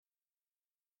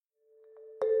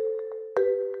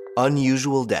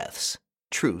Unusual Deaths,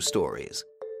 True Stories.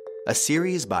 A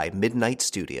series by Midnight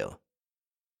Studio.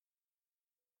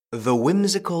 The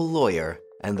Whimsical Lawyer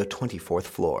and the 24th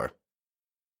Floor.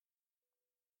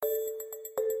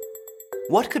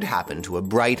 What could happen to a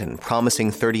bright and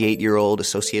promising 38-year-old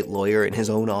associate lawyer in his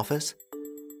own office?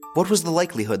 What was the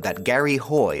likelihood that Gary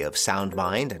Hoy, of sound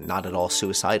mind and not at all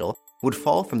suicidal, would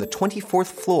fall from the 24th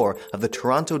floor of the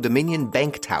Toronto Dominion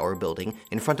Bank Tower building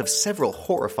in front of several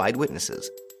horrified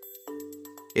witnesses?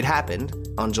 It happened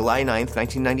on July 9,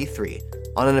 1993,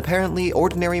 on an apparently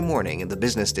ordinary morning in the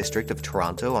business district of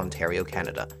Toronto, Ontario,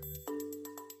 Canada.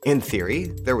 In theory,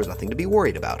 there was nothing to be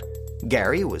worried about.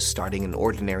 Gary was starting an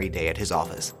ordinary day at his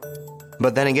office.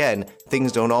 But then again,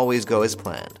 things don't always go as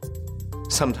planned.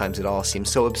 Sometimes it all seems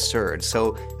so absurd,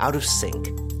 so out of sync.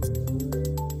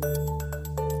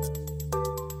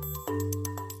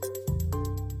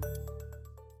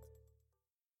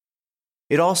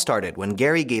 It all started when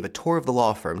Gary gave a tour of the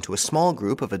law firm to a small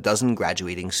group of a dozen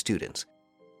graduating students.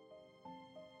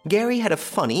 Gary had a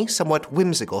funny, somewhat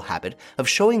whimsical habit of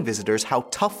showing visitors how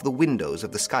tough the windows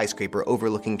of the skyscraper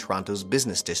overlooking Toronto's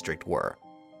business district were.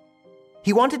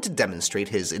 He wanted to demonstrate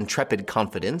his intrepid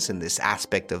confidence in this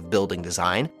aspect of building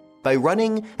design by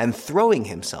running and throwing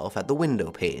himself at the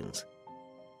window panes.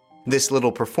 This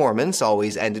little performance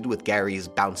always ended with Gary's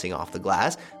bouncing off the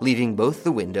glass, leaving both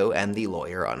the window and the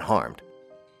lawyer unharmed.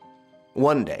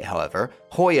 One day, however,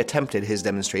 Hoy attempted his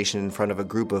demonstration in front of a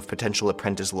group of potential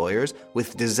apprentice lawyers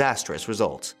with disastrous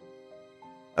results.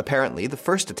 Apparently, the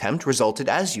first attempt resulted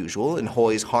as usual in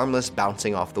Hoy's harmless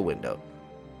bouncing off the window.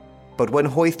 But when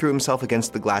Hoy threw himself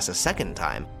against the glass a second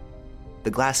time, the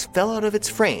glass fell out of its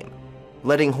frame,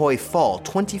 letting Hoy fall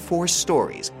 24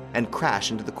 stories and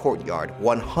crash into the courtyard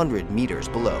 100 meters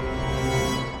below.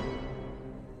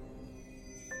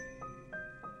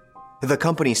 The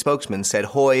company spokesman said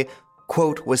Hoy,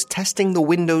 quote, was testing the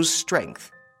window's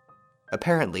strength.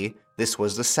 Apparently, this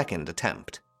was the second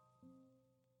attempt.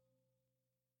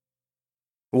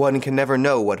 One can never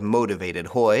know what motivated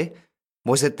Hoy.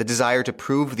 Was it the desire to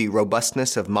prove the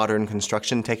robustness of modern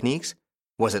construction techniques?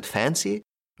 Was it fancy?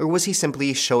 Or was he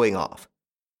simply showing off?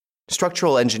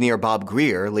 Structural engineer Bob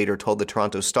Greer later told the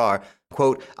Toronto Star,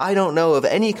 quote, I don't know of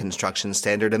any construction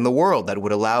standard in the world that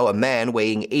would allow a man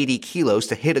weighing 80 kilos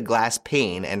to hit a glass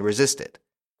pane and resist it.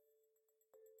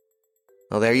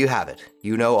 Well, there you have it.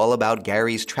 You know all about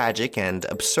Gary's tragic and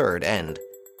absurd end.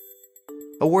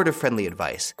 A word of friendly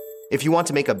advice. If you want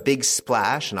to make a big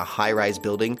splash in a high-rise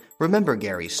building, remember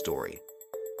Gary's story.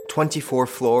 24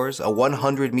 floors, a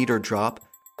 100-meter drop.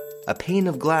 A pane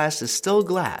of glass is still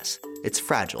glass. It's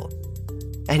fragile.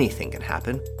 Anything can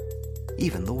happen,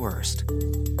 even the worst.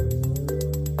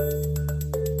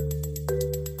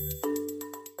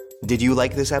 Did you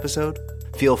like this episode?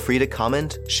 Feel free to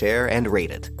comment, share, and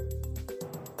rate it.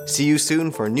 See you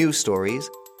soon for new stories.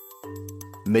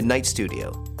 Midnight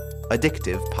Studio,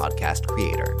 addictive podcast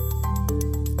creator.